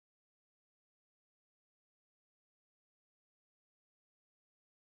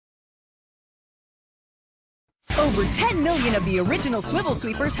Over 10 million of the original swivel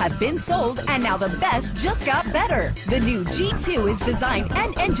sweepers have been sold, and now the best just got better. The new G2 is designed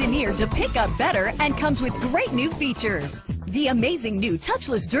and engineered to pick up better and comes with great new features. The amazing new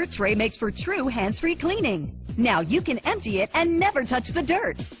touchless dirt tray makes for true hands-free cleaning. Now you can empty it and never touch the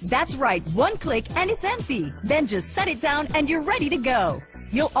dirt. That's right, one click and it's empty. Then just set it down and you're ready to go.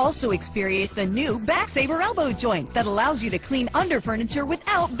 You'll also experience the new back saver elbow joint that allows you to clean under furniture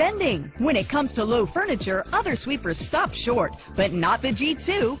without bending. When it comes to low furniture, other sweepers stop short, but not the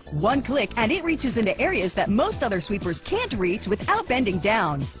G2. One click and it reaches into areas that most other sweepers can't reach without bending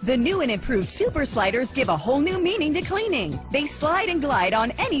down. The new and improved super sliders give a whole new meaning to cleaning. They slide and glide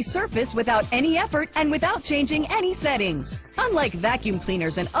on any surface without any effort and without changing any settings. Unlike vacuum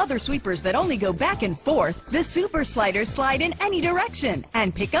cleaners and other sweepers that only go back and forth, the super sliders slide in any direction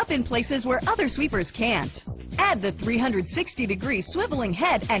and pick up in places where other sweepers can't. Add the 360-degree swiveling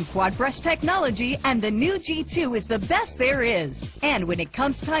head and quad brush technology, and the new G2 is the best there is. And when it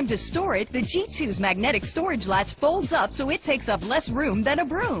comes time to store it, the G2's magnetic storage latch folds up so it takes up less room than a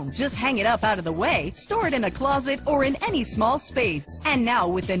broom. Just hang it up out of the way, store it in a closet or in any small space. And now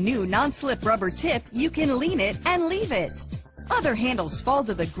with the new non-slip rubber tip, you can lean it and leave it. Other handles fall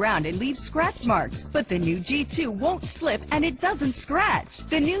to the ground and leave scratch marks, but the new G2 won't slip and it doesn't scratch.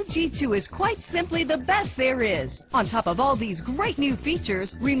 The new G2 is quite simply the best there is. On top of all these great new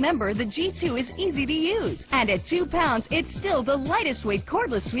features, remember the G2 is easy to use, and at 2 pounds, it's still the lightest weight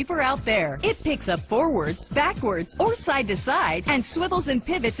cordless sweeper out there. It picks up forwards, backwards, or side to side, and swivels and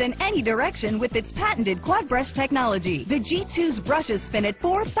pivots in any direction with its patented quad brush technology. The G2's brushes spin at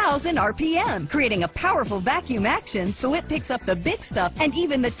 4,000 RPM, creating a powerful vacuum action so it picks up the big stuff and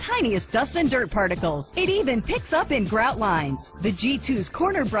even the tiniest dust and dirt particles. It even picks up in grout lines. The G2's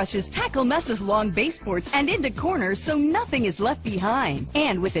corner brushes tackle messes along baseboards and into corners so nothing is left behind.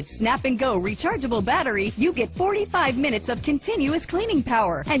 And with its snap and go rechargeable battery, you get 45 minutes of continuous cleaning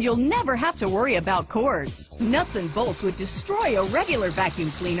power, and you'll never have to worry about cords. Nuts and bolts would destroy a regular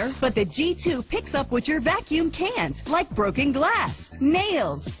vacuum cleaner, but the G2 picks up what your vacuum can't, like broken glass,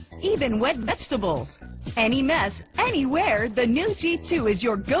 nails, even wet vegetables. Any mess, anywhere, the new G2 is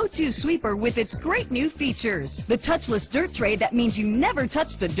your go-to sweeper with its great new features. The touchless dirt tray that means you never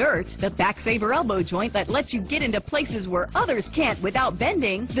touch the dirt, the back saver elbow joint that lets you get into places where others can't without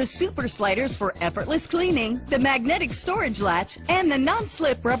bending, the super sliders for effortless cleaning, the magnetic storage latch, and the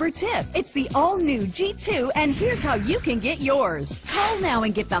non-slip rubber tip. It's the all-new G2, and here's how you can get yours. Call now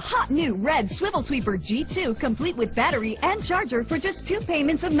and get the hot new red swivel sweeper G2 complete with battery and charger for just 2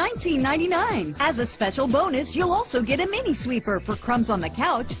 payments of $19.99. As a special bonus, you'll also get a mini sweeper for crumbs on the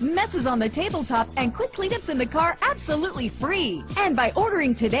couch, messes on the tabletop, and quick cleanups in the car absolutely free. And by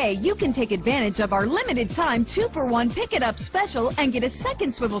ordering today, you can take advantage of our limited time 2-for-1 pick it up special and get a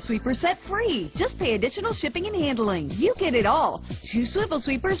second swivel sweeper set free. Just pay additional shipping and handling. You get it all. 2 swivel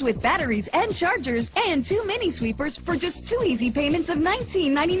sweepers with batteries and chargers, and 2 mini sweepers for just 2 easy payments of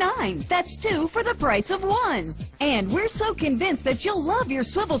 $19.99. That's 2 for the price of 1. And we're so convinced that you'll love your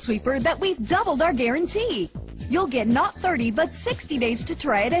swivel sweeper that we've doubled our guarantee. You'll get not 30 but 60 days to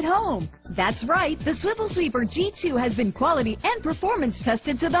try it at home. That's right, the Swivel Sweeper G2 has been quality and performance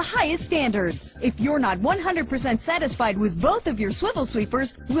tested to the highest standards. If you're not 100% satisfied with both of your swivel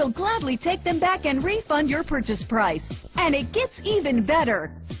sweepers, we'll gladly take them back and refund your purchase price. And it gets even better.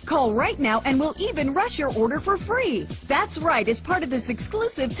 Call right now and we'll even rush your order for free. That's right, as part of this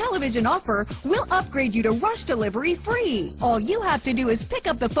exclusive television offer, we'll upgrade you to rush delivery free. All you have to do is pick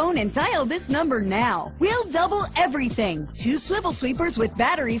up the phone and dial this number now. We'll double everything. 2 swivel sweepers with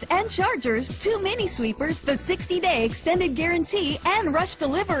batteries and chargers, 2 mini sweepers, the 60-day extended guarantee, and rush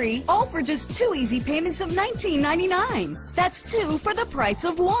delivery, all for just 2 easy payments of $19.99. That's 2 for the price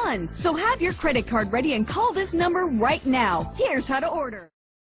of 1. So have your credit card ready and call this number right now. Here's how to order.